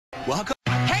Welcome.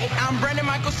 Hey, I'm Brandon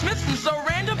Michael Smith from So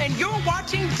Random, and you're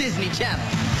watching Disney Channel.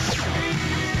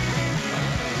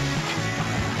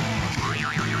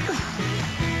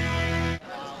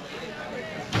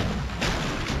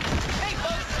 Hey,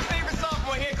 folks, it's your favorite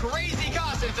sophomore here, Crazy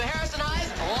Carson, for Harrison High's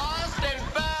Lost and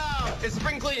Found. It's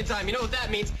spring cleaning time. You know what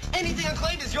that means. Anything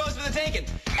unclaimed is yours for the taking.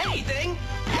 Anything!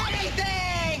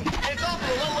 Anything! And it's all for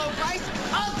the low, low price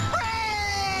of free!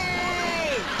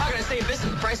 How can I stay in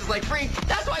business with prices like free?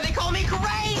 That's why they call me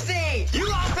Crazy! You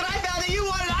lost it, I found it, you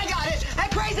want it, I got it,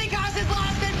 and Crazy Carson's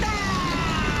lost and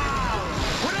found!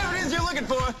 Whatever it is you're looking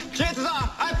for, chances are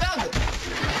I found it.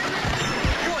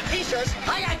 You want t-shirts?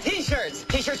 I got t-shirts!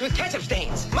 T-shirts with ketchup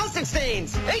stains, mustard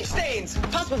stains, ink stains,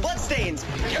 possible blood stains,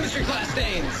 chemistry class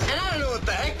stains, and I don't know what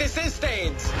the heck this is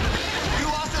stains. You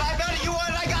lost it, I found it, you want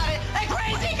it, I got it, and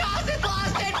Crazy Carson's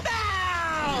lost and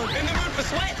found! In the mood for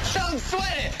sweat? Show them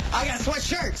sweat it! I got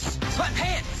sweatshirts,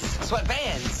 sweatpants,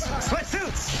 sweatbands,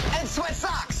 sweatsuits, and sweat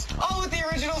socks. All with the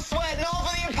original sweat and all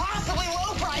for the impossibly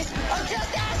low price of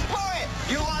just ask for it.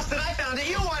 You lost it, I found it,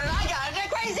 you want it, I got it,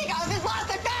 and Crazy Carson's lost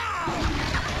it now!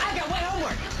 I got wet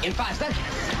homework in 5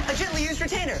 subjects. A gently used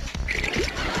retainer.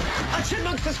 A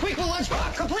Chipmunk's the Squeakle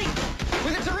lunchbox, complete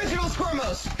with its original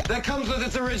Squirmos that comes with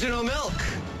its original milk.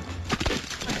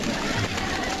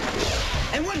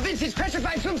 And one vintage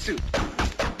petrified swimsuit.